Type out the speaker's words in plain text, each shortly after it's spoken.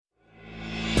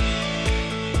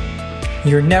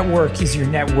Your network is your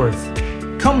net worth.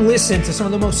 Come listen to some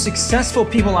of the most successful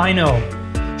people I know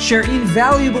share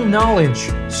invaluable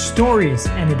knowledge, stories,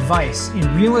 and advice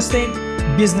in real estate,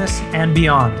 business, and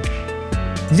beyond.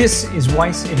 This is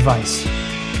Weiss Advice.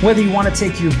 Whether you want to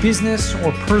take your business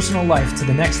or personal life to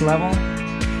the next level,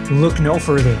 look no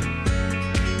further.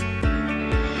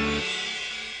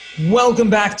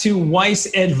 Welcome back to Weiss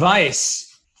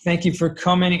Advice. Thank you for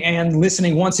coming and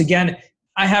listening once again.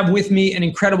 I have with me an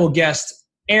incredible guest,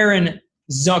 Aaron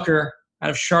Zucker, out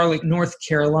of Charlotte, North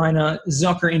Carolina,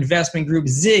 Zucker Investment Group,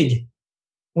 ZIG.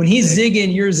 When he's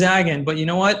zigging, you're zagging. But you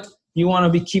know what? You want to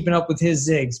be keeping up with his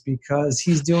zigs because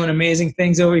he's doing amazing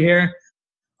things over here.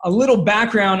 A little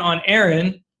background on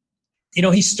Aaron.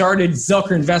 He started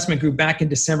Zucker Investment Group back in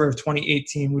December of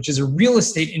 2018, which is a real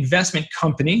estate investment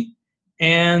company.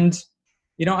 And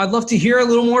I'd love to hear a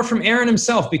little more from Aaron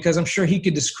himself because I'm sure he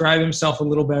could describe himself a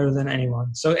little better than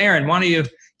anyone. So Aaron, why don't you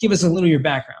give us a little of your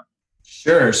background?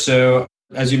 Sure. So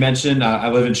as you mentioned, I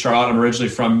live in Charlotte. I'm originally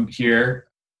from here,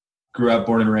 grew up,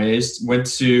 born and raised, went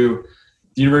to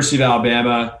the University of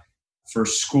Alabama for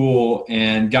school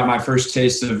and got my first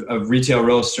taste of retail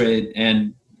real estate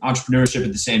and entrepreneurship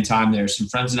at the same time there. Some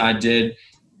friends and I did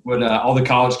what all the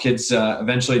college kids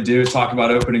eventually do, talk about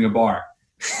opening a bar.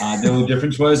 The only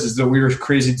difference is that we were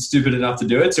crazy and stupid enough to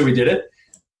do it, so we did it.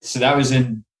 So that was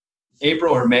in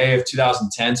April or May of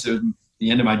 2010, so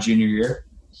the end of my junior year.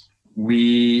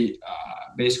 We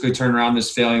basically turned around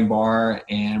this failing bar,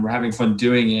 and we're having fun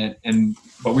doing it,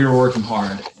 but we were working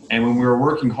hard. And when we were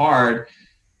working hard,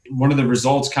 one of the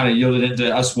results kind of yielded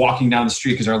into us walking down the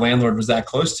street because our landlord was that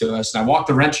close to us. And I walked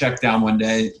the rent check down one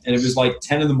day, and it was like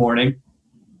 10 in the morning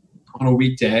on a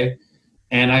weekday.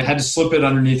 And I had to slip it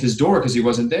underneath his door because he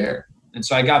wasn't there. And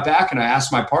so I got back and I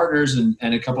asked my partners and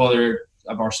a couple other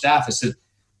of our staff, I said,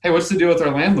 hey, what's the deal with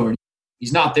our landlord?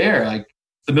 He's not there. Like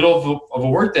the middle of a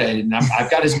work day and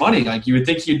I've got his money. Like you would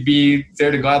think he'd be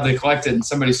there to gladly collect it. And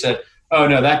somebody said, oh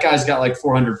no, that guy's got like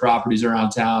 400 properties around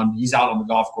town. He's out on the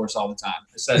golf course all the time.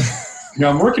 I said,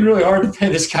 I'm working really hard to pay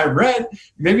this guy rent.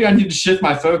 Maybe I need to shift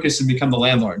my focus and become the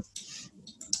landlord.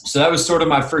 So that was sort of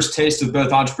my first taste of both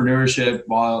entrepreneurship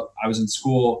while I was in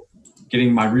school,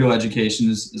 getting my real education,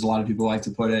 as a lot of people like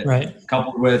to put it, right,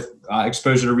 coupled with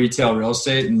exposure to retail real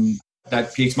estate. And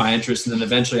that piqued my interest. And then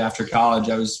eventually after college,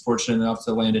 I was fortunate enough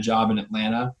to land a job in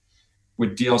Atlanta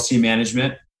with DLC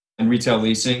management and retail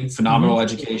leasing, phenomenal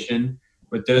education.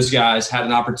 With those guys, had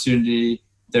an opportunity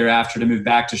thereafter to move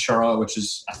back to Charlotte, which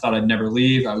is, I thought I'd never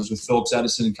leave. I was with Phillips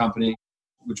Edison and Company,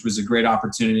 which was a great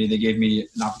opportunity. They gave me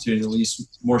an opportunity to lease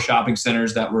more shopping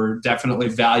centers that were definitely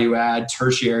value add,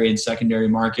 tertiary and secondary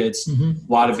markets, a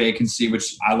lot of vacancy,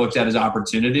 which I looked at as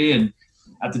opportunity. And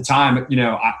at the time,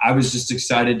 I was just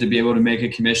excited to be able to make a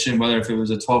commission, whether if it was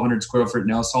a 1,200 square foot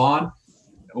nail salon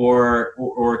or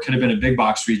it could have been a big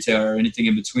box retailer or anything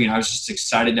in between. I was just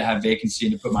excited to have vacancy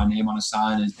and to put my name on a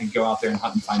sign and go out there and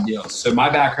hunt and find deals. So my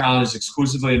background is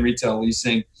exclusively in retail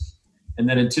leasing. And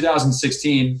then in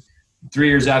 2016, 3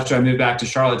 years after I moved back to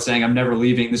Charlotte saying, I'm never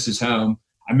leaving, this is home,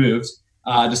 I moved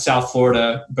to South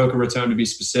Florida, Boca Raton to be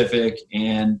specific,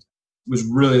 and was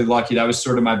really lucky. That was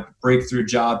sort of my breakthrough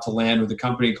job to land with a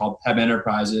company called PEB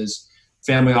Enterprises,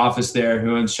 family office there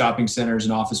who owns shopping centers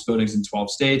and office buildings in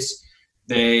 12 states.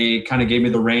 They kind of gave me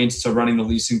the reins to running the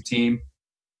leasing team.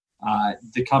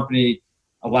 The company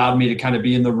allowed me to kind of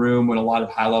be in the room when a lot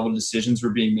of high-level decisions were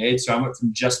being made. So I went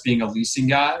from just being a leasing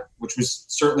guy, which was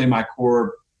certainly my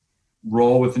core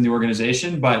role within the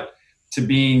organization, but to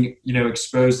being,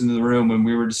 exposed into the room when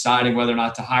we were deciding whether or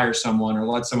not to hire someone or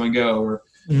let someone go or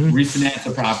refinance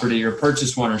a property or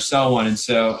purchase one or sell one. And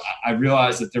so I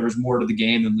realized that there was more to the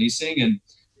game than leasing, and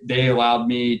they allowed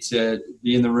me to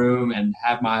be in the room and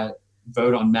have my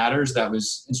vote on matters that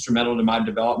was instrumental to my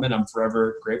development. I'm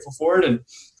forever grateful for it. And,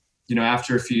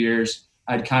 after a few years,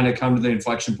 I'd kind of come to the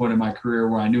inflection point in my career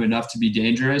where I knew enough to be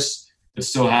dangerous, but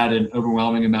still had an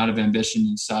overwhelming amount of ambition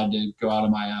and decided to go out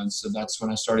on my own. So that's when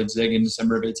I started ZIG in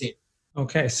December of 18.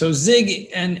 Okay. So ZIG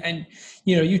and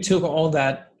you took all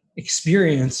that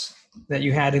experience that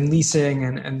you had in leasing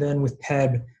and then with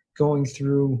PEB going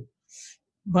through.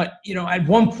 But, at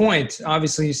one point,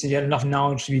 obviously you said you had enough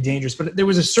knowledge to be dangerous, but there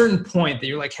was a certain point that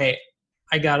you're like, hey,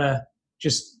 I gotta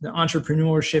just the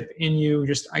entrepreneurship in you,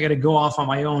 I gotta go off on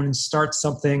my own and start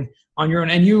something on your own.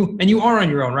 And you are on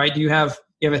your own, right? Do you have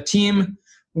a team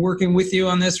working with you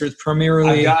on this, or it's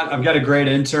primarily? I've got a great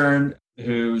intern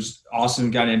who's awesome,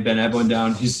 a guy named Ben Eblin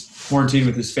down. He's quarantined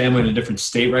with his family in a different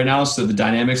state right now, so the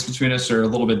dynamics between us are a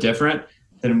little bit different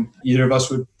than either of us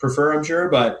would prefer, I'm sure.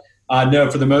 But no,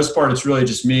 for the most part, it's really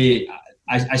just me.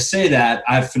 I say that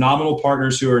I have phenomenal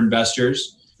partners who are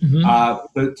investors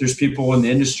There's people in the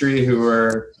industry who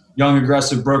are young,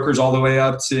 aggressive brokers all the way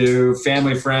up to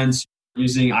family friends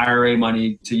using IRA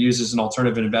money to use as an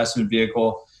alternative investment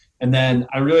vehicle. And then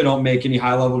I really don't make any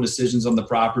high-level decisions on the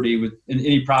property in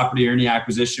any property or any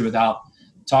acquisition without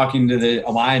talking to the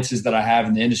alliances that I have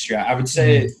in the industry. I would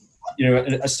say,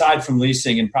 aside from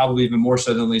leasing, and probably even more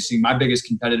so than leasing, my biggest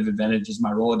competitive advantage is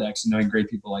my Rolodex and knowing great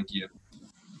people like you.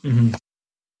 Mm-hmm.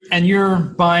 And you're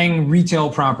buying retail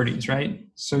properties, right?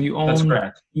 So That's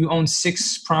correct. You own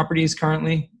 6 properties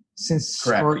currently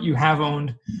Correct. or you have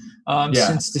owned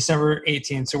since December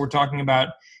 18th. So we're talking about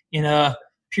in a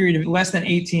period of less than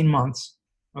 18 months.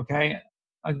 Okay.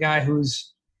 A guy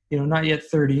who's, not yet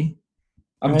 30.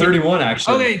 I'm 31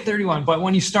 actually. Okay. 31. But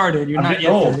when you started, you're not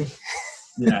yet old. 30.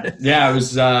 Yeah. I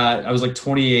was like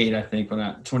 28, I think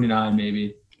 29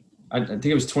 maybe. I think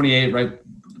it was 28 right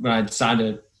when I signed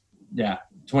it. Yeah.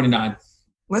 29.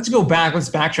 Let's go back. Let's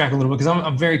backtrack a little bit because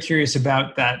I'm very curious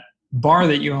about that bar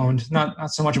that you owned.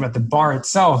 Not so much about the bar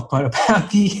itself, but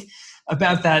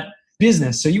about that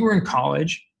business. So you were in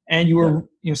college and you were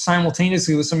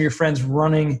simultaneously with some of your friends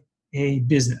running a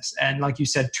business, and like you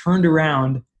said, turned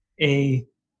around a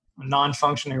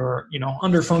non-functioning or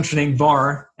under-functioning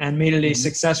bar and made it a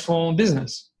successful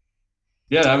business.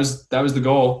 Yeah, that was the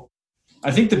goal.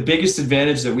 I think the biggest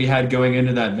advantage that we had going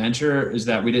into that venture is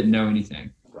that we didn't know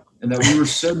anything. And that we were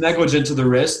so negligent to the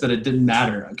risk that it didn't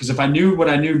matter. Because if I knew what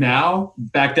I knew now,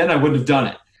 back then I wouldn't have done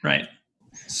it. Right.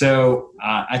 So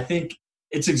I think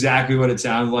it's exactly what it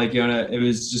sounded like. It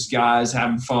was just guys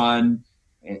having fun,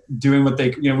 doing what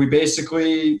they,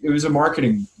 it was a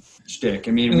marketing shtick.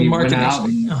 I mean, we went out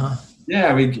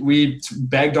and, we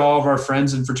begged all of our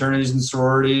friends and fraternities and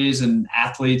sororities and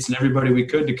athletes and everybody we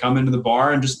could to come into the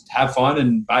bar and just have fun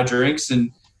and buy drinks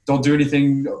and don't do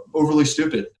anything overly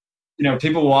stupid.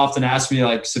 People will often ask me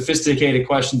like sophisticated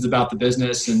questions about the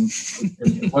business, and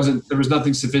there was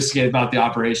nothing sophisticated about the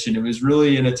operation. It was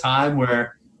really in a time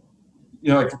where,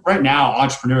 like right now,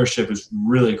 entrepreneurship is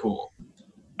really cool.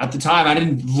 At the time, I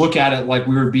didn't look at it like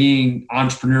we were being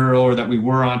entrepreneurial or that we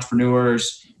were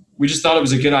entrepreneurs. We just thought it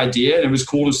was a good idea, and it was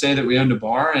cool to say that we owned a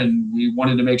bar, and we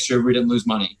wanted to make sure we didn't lose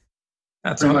money.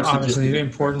 That's obviously an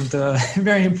important,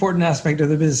 very important aspect of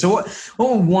the business. So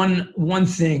what one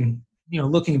thing,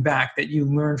 looking back that you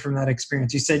learned from that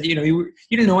experience? You said, you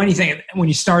didn't know anything when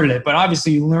you started it, but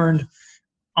obviously you learned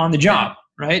on the job,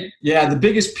 right? Yeah. The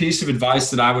biggest piece of advice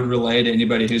that I would relay to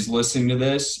anybody who's listening to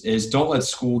this is don't let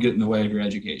school get in the way of your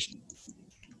education.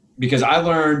 Because I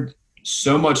learned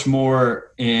so much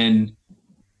more in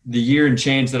the year and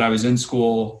change that I was in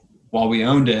school while we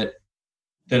owned it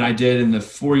than I did in the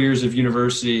 4 years of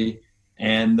university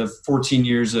and the 14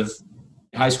 years of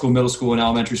high school, middle school, and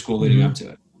elementary school leading up to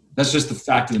it. That's just the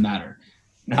fact of the matter.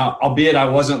 Now, albeit I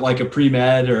wasn't like a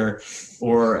pre-med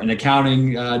or an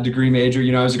accounting degree major,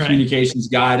 I was a communications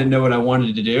guy. I didn't know what I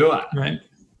wanted to do. Right. When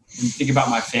you think about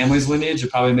my family's lineage,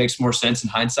 it probably makes more sense in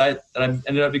hindsight that I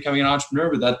ended up becoming an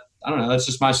entrepreneur, but I don't know. That's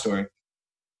just my story.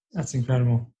 That's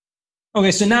incredible.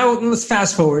 Okay. So now let's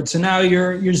fast forward. So now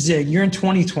you're Zig, you're in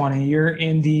 2020, you're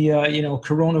in the,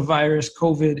 coronavirus,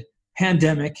 COVID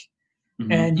pandemic,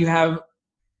 and you have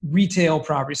retail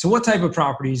properties. So what type of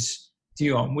properties do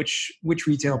you own? Which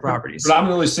retail properties?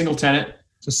 Predominantly single tenant.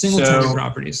 So single tenant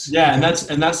properties. Yeah.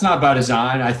 Okay. And that's not by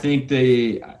design. I think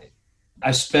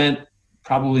I spent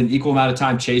probably an equal amount of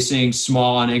time chasing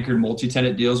small unanchored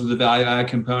multi-tenant deals with a value add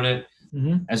component,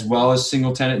 as well as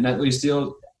single tenant net lease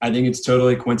deals. I think it's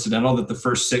totally coincidental that the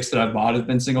first 6 that I've bought have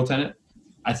been single tenant.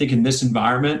 I think in this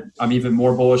environment, I'm even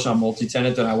more bullish on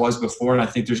multi-tenant than I was before. And I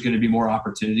think there's going to be more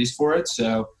opportunities for it.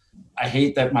 So I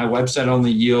hate that my website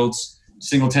only yields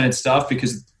single tenant stuff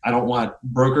because I don't want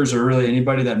brokers or really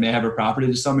anybody that may have a property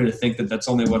to sell me to think that that's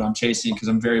only what I'm chasing, because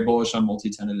I'm very bullish on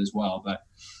multi-tenant as well. But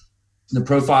the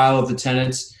profile of the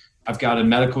tenants, I've got a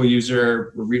medical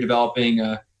user. We're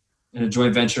redeveloping in a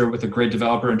joint venture with a great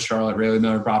developer in Charlotte, Rayleigh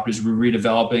Miller Properties. We're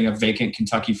redeveloping a vacant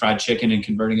Kentucky Fried Chicken and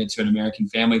converting it to an American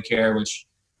Family Care, which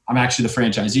I'm actually the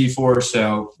franchisee for.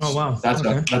 So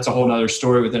that's a whole nother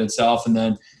story within itself. And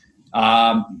then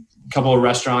a couple of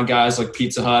restaurant guys like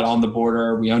Pizza Hut on the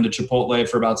border. We owned a Chipotle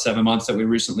for about 7 months that we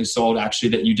recently sold, actually,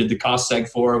 that you did the cost seg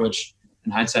for, which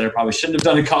in hindsight I probably shouldn't have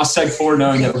done a cost seg for,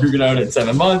 knowing that we were going to own it in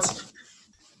 7 months.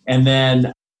 And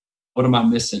then what am I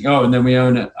missing? Oh, and then we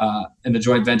own in a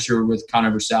joint venture with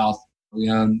Conover South. We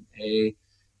own a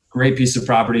great piece of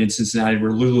property in Cincinnati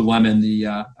where Lululemon,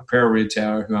 the apparel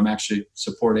retailer who I'm actually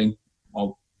supporting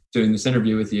while doing this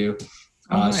interview with you,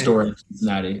 store in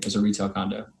Cincinnati as a retail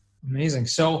condo. Amazing.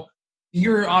 So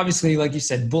you're obviously, like you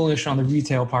said, bullish on the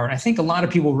retail part. I think a lot of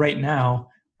people right now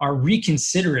are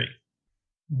reconsidering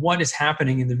what is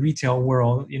happening in the retail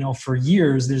world. For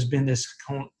years, there's been this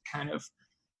kind of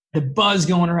the buzz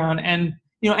going around, and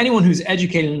anyone who's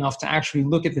educated enough to actually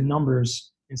look at the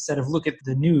numbers instead of look at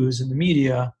the news and the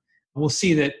media will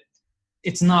see that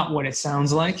it's not what it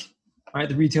sounds like, right?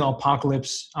 The retail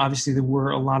apocalypse, obviously there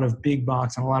were a lot of big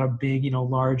box and a lot of big,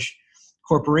 large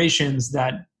corporations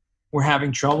that were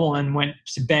having trouble and went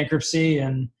to bankruptcy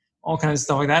and all kinds of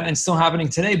stuff like that, and still happening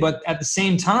today. But at the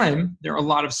same time, there are a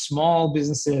lot of small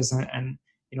businesses and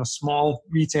small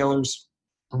retailers,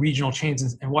 regional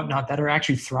chains and whatnot that are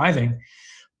actually thriving.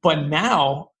 But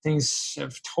now things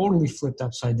have totally flipped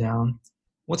upside down.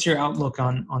 What's your outlook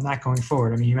on that going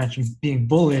forward? I mean, you mentioned being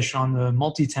bullish on the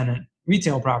multi-tenant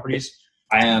retail properties.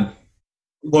 I am.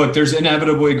 Look, there's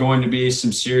inevitably going to be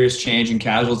some serious change in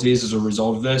casualties as a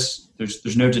result of this.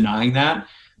 There's no denying that.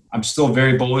 I'm still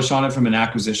very bullish on it from an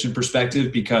acquisition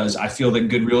perspective because I feel that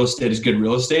good real estate is good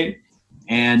real estate.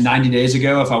 And 90 days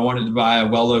ago, if I wanted to buy a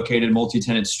well-located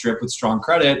multi-tenant strip with strong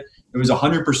credit, it was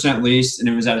 100% leased and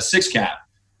it was at a 6 cap.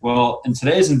 Well, in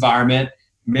today's environment,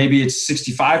 maybe it's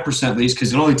 65% leased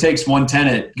because it only takes one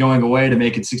tenant going away to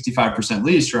make it 65%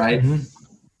 leased, right? Mm-hmm.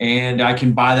 And I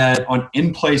can buy that on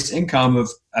in-place income of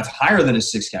higher than a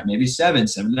 6 cap, maybe 7,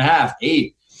 7.5,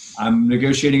 8. I'm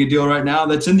negotiating a deal right now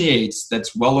that's in the 8s,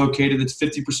 that's well located, that's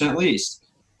 50% leased.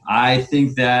 I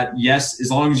think that, yes, as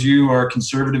long as you are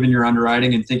conservative in your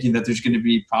underwriting and thinking that there's going to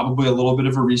be probably a little bit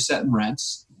of a reset in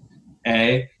rents,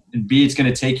 A, and B, it's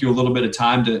going to take you a little bit of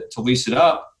time to lease it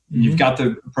up, and you've got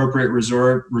the appropriate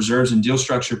reserves and deal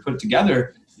structure put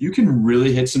together, you can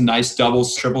really hit some nice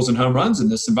doubles, triples, and home runs in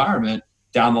this environment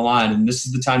down the line. And this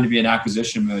is the time to be in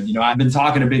acquisition mode. I've been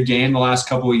talking a big game the last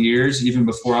couple of years, even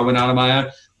before I went out on my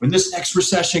own. When this next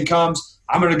recession comes,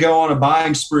 I'm going to go on a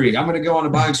buying spree.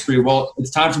 Well,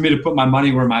 it's time for me to put my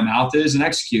money where my mouth is and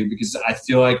execute because I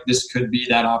feel like this could be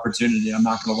that opportunity. I'm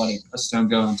not going to let a stone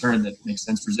go unturned that makes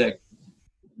sense for Zig.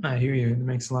 I hear you. It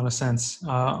makes a lot of sense.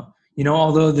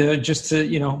 Although just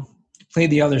to, play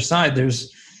the other side,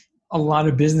 there's a lot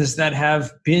of business that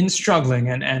have been struggling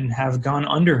and have gone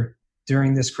under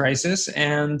during this crisis.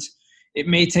 And it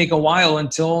may take a while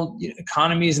until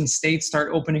economies and states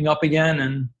start opening up again,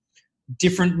 and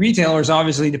different retailers,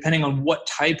 obviously, depending on what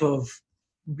type of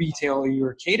retailer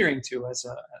you're catering to as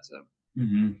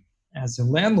a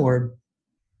landlord,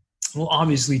 will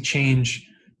obviously change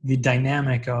the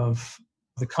dynamic of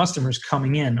the customers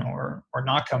coming in or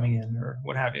not coming in or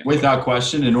what have you. Without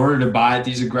question, in order to buy at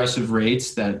these aggressive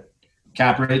rates, that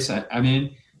cap rates,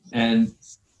 and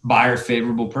buyer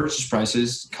favorable purchase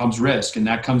prices, comes risk. And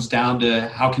that comes down to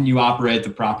how can you operate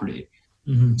the property.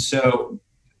 Mm-hmm. So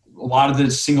a lot of the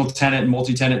single tenant and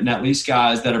multi-tenant net lease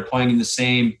guys that are playing in the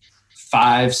same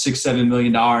 $5, $6, $7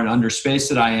 million and under space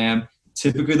that I am,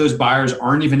 typically those buyers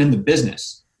aren't even in the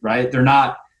business, right? They're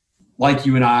not like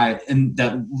you and I, and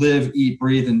that live, eat,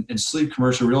 breathe, and sleep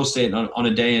commercial real estate on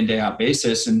a day in, day out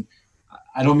basis. And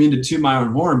I don't mean to toot my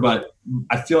own horn, but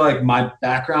I feel like my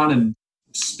background and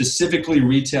specifically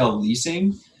retail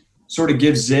leasing sort of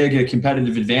gives Zig a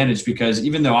competitive advantage because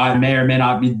even though I may or may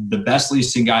not be the best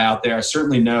leasing guy out there, I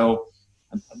certainly know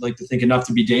I'd like to think enough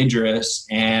to be dangerous.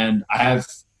 And I have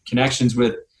connections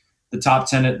with the top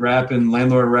tenant rep and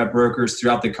landlord rep brokers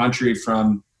throughout the country,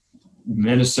 from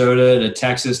Minnesota to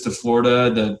Texas to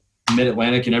Florida, the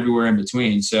mid-Atlantic, and everywhere in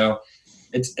between. So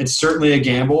it's certainly a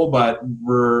gamble, but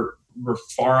we're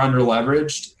far under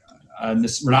leveraged.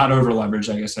 We're not over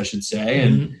leveraged, I guess I should say.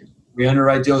 And we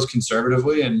underwrite deals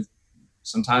conservatively, and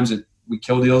sometimes we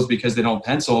kill deals because they don't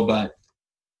pencil, but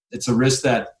it's a risk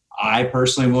that I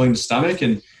personally am willing to stomach.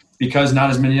 And because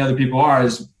not as many other people are,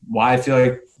 is why I feel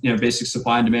like, basic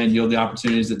supply and demand yield the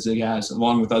opportunities that Zig has,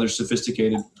 along with other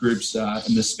sophisticated groups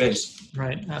in this space.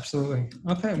 Right. Absolutely.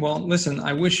 Okay. Well, listen,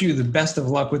 I wish you the best of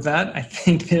luck with that. I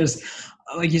think there's,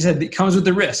 like you said, it comes with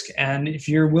the risk. And if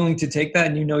you're willing to take that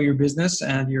and you know your business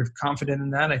and you're confident in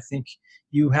that, I think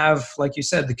you have, like you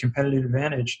said, the competitive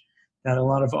advantage that a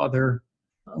lot of other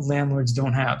landlords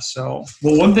don't have. So,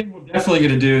 well, one thing we're definitely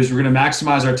going to do is we're going to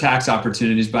maximize our tax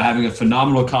opportunities by having a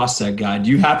phenomenal cost seg guy. Do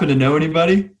you happen to know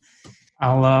anybody?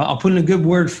 I'll put in a good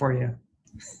word for you.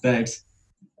 Thanks.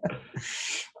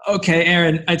 Okay,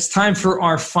 Aaron, it's time for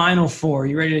our final four.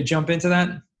 You ready to jump into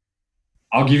that?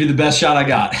 I'll give you the best shot I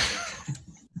got.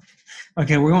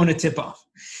 Okay, we're going to tip off.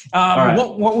 All right.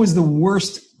 What was the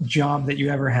worst job that you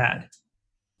ever had?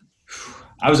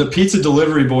 I was a pizza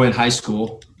delivery boy in high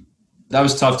school. That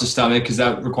was tough to stomach because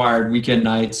that required weekend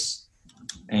nights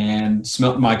and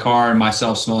my car and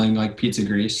myself smelling like pizza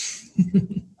grease.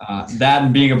 That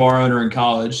and being a bar owner in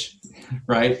college,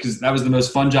 right? Because that was the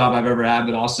most fun job I've ever had,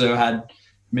 but also had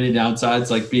many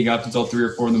downsides, like being up until 3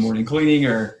 or 4 in the morning cleaning,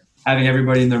 or having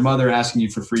everybody and their mother asking you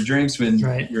for free drinks when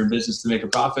you're in business to make a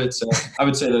profit. So I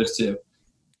would say those two.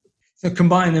 So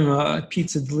combine them, a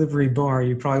pizza delivery bar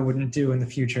you probably wouldn't do in the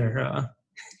future.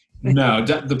 No,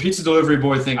 the pizza delivery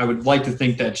boy thing, I would like to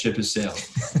think that ship has sailed.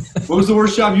 What was the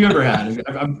worst job you ever had?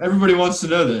 Everybody wants to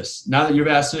know this now that you've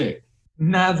asked me.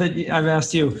 Now that I've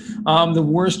asked you. The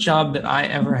worst job that I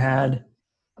ever had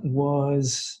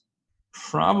was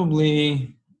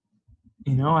probably,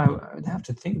 I would have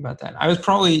to think about that. I was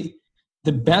probably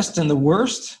the best and the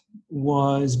worst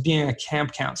was being a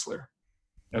camp counselor.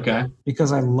 Okay.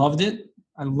 Because I loved it.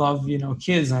 I love,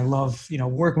 kids. And I love,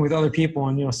 working with other people.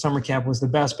 And, summer camp was the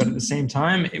best. But at the same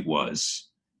time,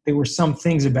 there were some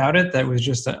things about it that was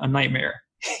just a nightmare.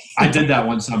 I did that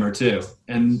one summer too.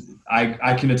 And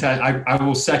I can attest, I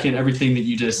will second everything that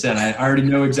you just said. I already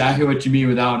know exactly what you mean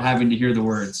without having to hear the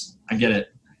words. I get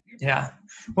it. Yeah.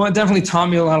 Well, it definitely taught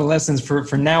me a lot of lessons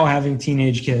for now having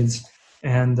teenage kids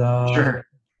and,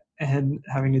 and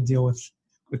having to deal with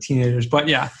teenagers. But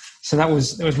yeah, so that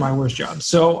was my worst job.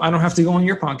 So I don't have to go on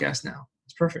your podcast now.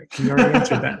 It's perfect. You already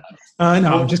answered that.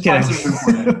 I'm just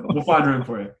kidding. We'll find room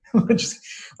for you.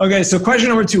 Okay. So question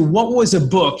number 2, what was a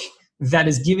book that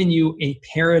has given you a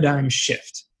paradigm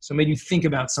shift? So made you think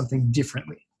about something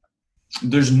differently.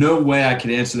 There's no way I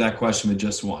could answer that question with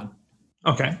just one.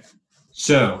 Okay.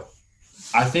 So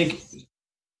I think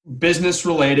business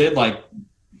related, like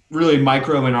really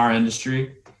micro in our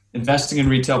industry, Investing in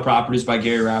Retail Properties by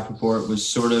Gary Rappaport was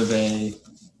sort of it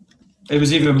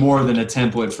was even more than a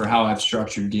template for how I've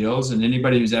structured deals. And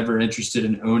anybody who's ever interested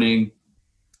in owning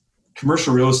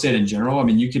commercial real estate in general, I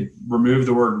mean, you could remove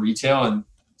the word retail and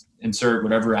insert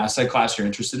whatever asset class you're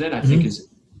interested in, I think is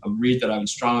a read that I would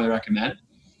strongly recommend.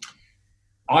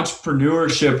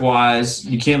 Entrepreneurship wise,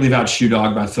 you can't leave out Shoe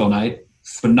Dog by Phil Knight.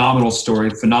 Phenomenal story,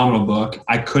 phenomenal book.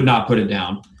 I could not put it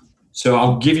down. So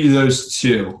I'll give you those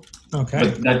two. Okay.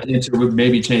 But that answer would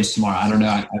maybe change tomorrow. I don't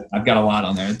know. I've got a lot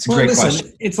on there. It's a great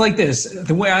question. It's like this.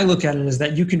 The way I look at it is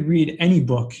that you can read any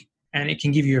book and it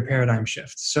can give you a paradigm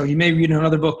shift. So you may read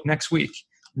another book next week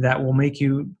that will make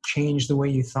you change the way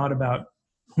you thought about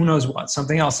who knows what,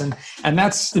 something else. And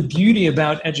that's the beauty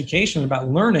about education, about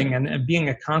learning and being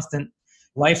a constant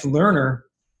life learner,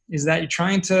 is that you're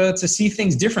trying to see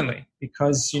things differently.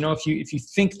 Because, if you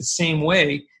think the same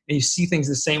way and you see things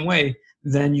the same way,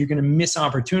 then you're going to miss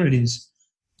opportunities.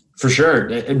 For sure.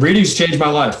 Reading's changed my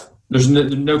life. There's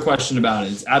no question about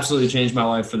it. It's absolutely changed my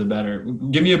life for the better.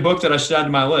 Give me a book that I should add to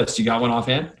my list. You got one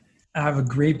offhand? I have a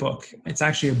great book. It's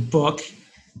actually a book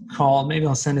called, maybe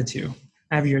I'll send it to you.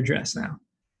 I have your address now.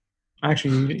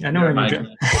 Actually, I know I have your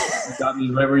address. You got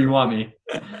me right where you want me.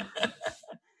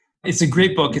 It's a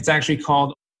great book. It's actually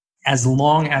called As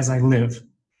Long as I Live.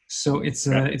 So it's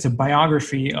a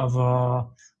biography of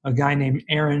a guy named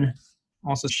Aaron,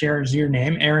 also shares your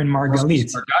name, Aaron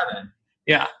Margalit.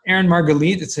 Yeah, Aaron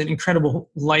Margalit. It's an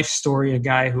incredible life story. A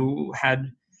guy who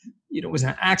had, was in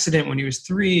an accident when he was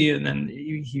 3, and then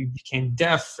he became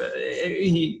deaf.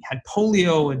 He had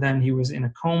polio, and then he was in a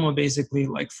coma basically,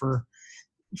 like for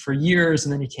years,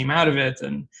 and then he came out of it,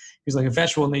 and he was like a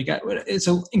vegetable. And it's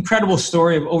an incredible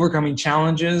story of overcoming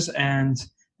challenges, and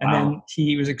then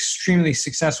he was extremely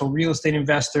successful real estate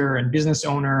investor and business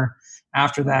owner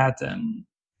after that, and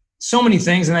so many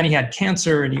things. And then he had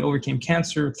cancer, and he overcame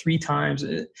cancer 3 times.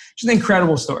 It's just an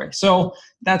incredible story. So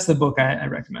that's the book I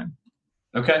recommend.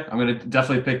 Okay, I'm going to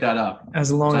definitely pick that up.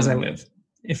 As Long as I Live.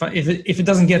 If it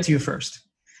doesn't get to you first.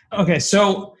 Okay,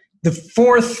 so the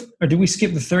 4th, or did we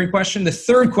skip the 3rd question? The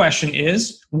 3rd question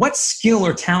is, what skill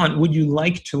or talent would you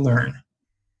like to learn?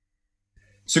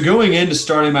 So going into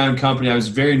starting my own company, I was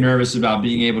very nervous about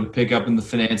being able to pick up in the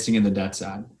financing and the debt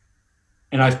side.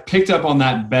 And I've picked up on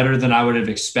that better than I would have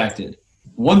expected.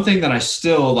 One thing that I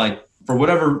still for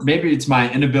whatever, maybe it's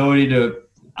my inability to,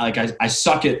 I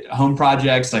suck at home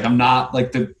projects. I'm not a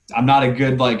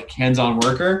good hands-on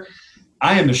worker.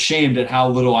 I am ashamed at how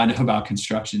little I know about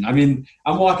construction. I mean,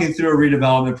 I'm walking through a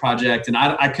redevelopment project and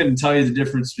I couldn't tell you the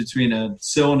difference between a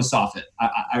sill and a soffit.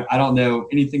 I don't know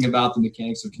anything about the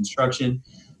mechanics of construction.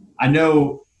 I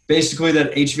know basically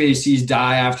that HVACs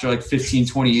die after 15,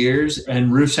 20 years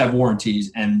and roofs have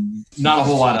warranties and not a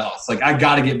whole lot else. I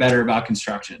got to get better about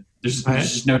construction. There's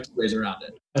just no 2 ways around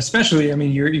it. Especially, I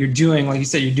mean, you're doing, like you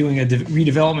said, you're doing a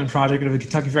redevelopment project of a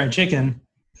Kentucky Fried Chicken.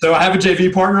 So I have a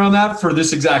JV partner on that for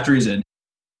this exact reason.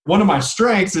 One of my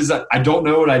strengths is that I don't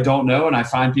know what I don't know, and I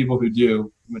find people who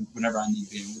do whenever I need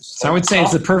to. So I would say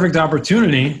it's the perfect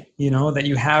opportunity, that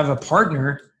you have a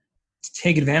partner to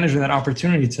take advantage of that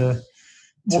opportunity to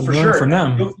learn from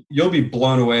them. You'll be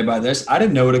blown away by this. I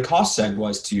didn't know what a cost seg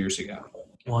was 2 years ago.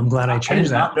 Well, I'm glad I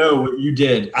changed that. I did not know what you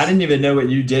did. I didn't even know what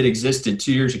you did existed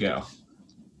 2 years ago.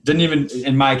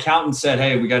 And my accountant said,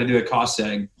 "Hey, we got to do a cost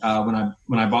seg."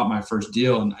 When I bought my first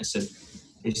deal, and I said,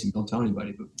 "Jason, don't tell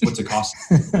anybody, but what's a cost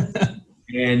seg?"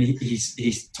 And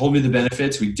he told me the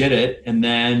benefits. We did it, and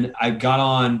then I got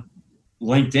on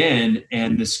LinkedIn,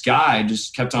 and this guy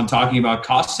just kept on talking about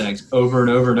cost segs over and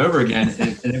over and over again,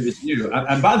 and it was you.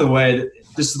 And by the way,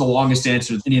 this is the longest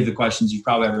answer to any of the questions you've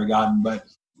probably ever gotten, but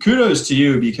kudos to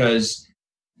you, because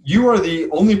you are the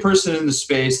only person in the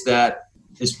space that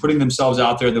is putting themselves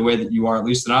out there the way that you are, at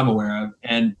least that I'm aware of.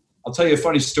 And I'll tell you a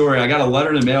funny story. I got a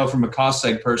letter in the mail from a cost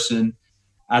seg person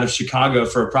out of Chicago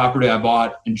for a property I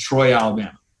bought in Troy,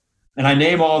 Alabama. And I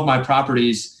name all of my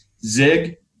properties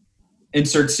Zig,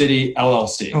 Insert City,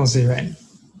 LLC. LLC, right.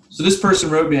 So this person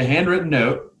wrote me a handwritten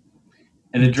note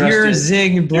and addressed Dear it.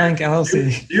 Zig blank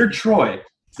LLC. Dear Troy.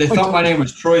 They thought my name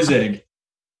was Troy Zig.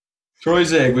 Troy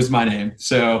Zig was my name.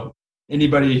 So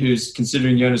anybody who's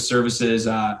considering Jonas services,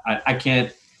 I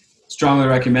can't strongly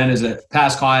recommend as a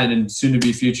past client and soon to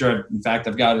be future. In fact,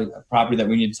 I've got a property that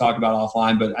we need to talk about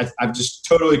offline, but I just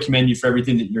totally commend you for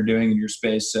everything that you're doing in your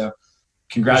space. So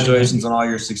congratulations on all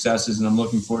your successes, and I'm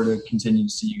looking forward to continue to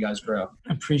see you guys grow.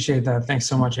 I appreciate that. Thanks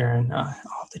so much, Aaron. All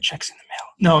the checks in the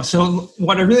mail. No, so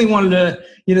what I really wanted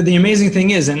to, the amazing thing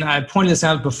is, and I pointed this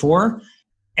out before,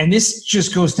 and this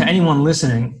just goes to anyone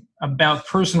listening about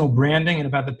personal branding and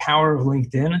about the power of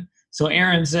LinkedIn. So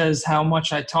Aaron says how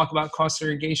much I talk about cost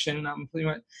segregation.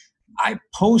 I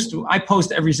post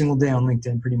every single day on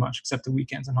LinkedIn pretty much, except the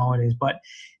weekends and holidays. But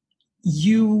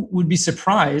you would be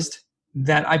surprised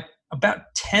that about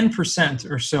 10%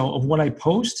 or so of what I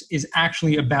post is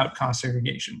actually about cost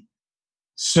segregation.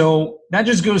 So that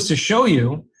just goes to show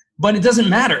you, but it doesn't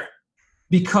matter,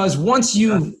 because once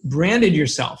you've branded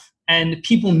yourself and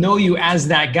people know you as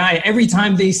that guy, every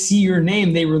time they see your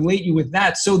name, they relate you with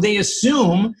that. So they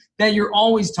assume that you're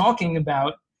always talking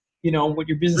about, what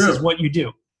your business is, what you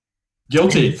do.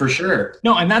 Guilty, for sure.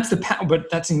 No, and that's but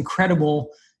that's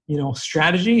incredible,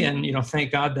 strategy. And,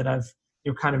 thank God that I've,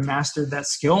 kind of mastered that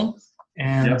skill,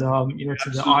 and, to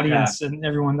the audience and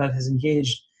everyone that has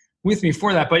engaged with me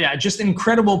for that. But yeah, just an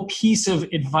incredible piece of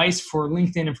advice for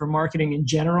LinkedIn and for marketing in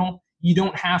general. You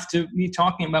don't have to be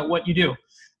talking about what you do.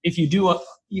 If you do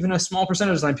even a small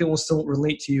percentage of the time, people will still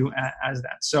relate to you as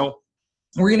that. So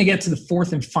we're going to get to the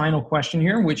fourth and final question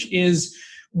here, which is,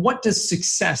 what does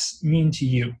success mean to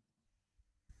you?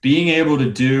 Being able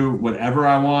to do whatever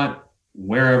I want,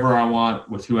 wherever I want,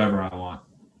 with whoever I want.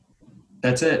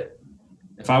 That's it.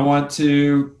 If I want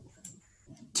to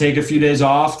take a few days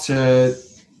off to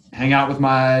hang out with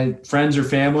my friends or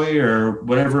family or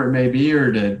whatever it may be,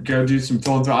 or to go do some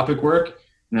philanthropic work,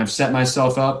 and I've set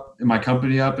myself up and my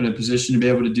company up in a position to be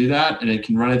able to do that, and it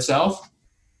can run itself,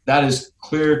 that is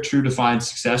clear, true, defined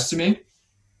success to me.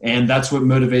 And that's what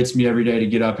motivates me every day to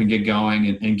get up and get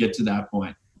going and get to that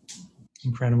point.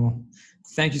 Incredible.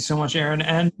 Thank you so much, Aaron.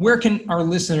 And where can our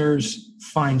listeners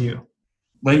find you?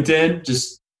 LinkedIn,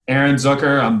 just Aaron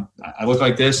Zucker. I look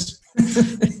like this.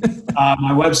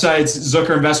 My website's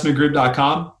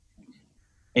zuckerinvestmentgroup.com.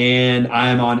 And I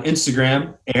am on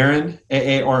Instagram, Aaron,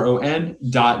 Aaron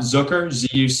 .Zucker,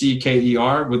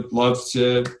 Zucker. Would love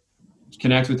to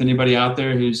connect with anybody out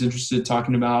there who's interested in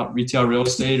talking about retail real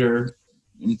estate or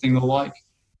anything they'll like.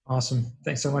 Awesome.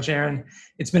 Thanks so much, Aaron.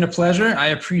 It's been a pleasure. I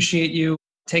appreciate you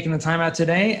taking the time out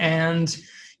today. And,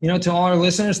 to all our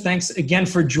listeners, thanks again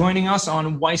for joining us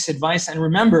on Weiss Advice. And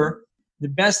remember, the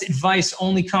best advice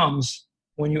only comes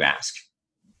when you ask.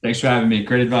 Thanks for having me.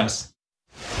 Great advice.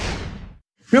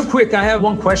 Real quick, I have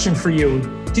one question for you.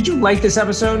 Did you like this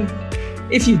episode?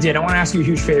 If you did, I want to ask you a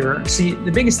huge favor. See,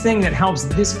 the biggest thing that helps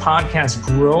this podcast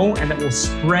grow and that will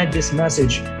spread this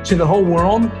message to the whole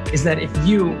world is that if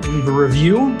you leave a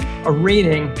review, a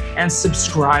rating, and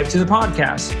subscribe to the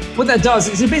podcast. What that does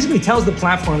is it basically tells the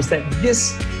platforms that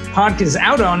this podcast is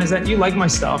out on is that you like my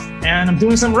stuff and I'm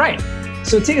doing something right.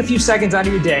 So take a few seconds out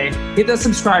of your day, hit that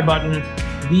subscribe button,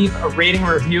 leave a rating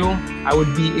or review. I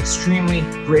would be extremely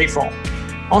grateful.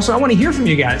 Also, I want to hear from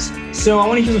you guys. So I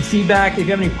want to hear some feedback. If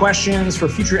you have any questions for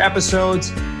future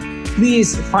episodes,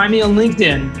 please find me on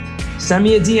LinkedIn. Send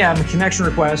me a DM, a connection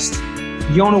request,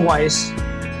 Yona Weiss,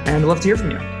 and I'd love to hear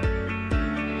from you.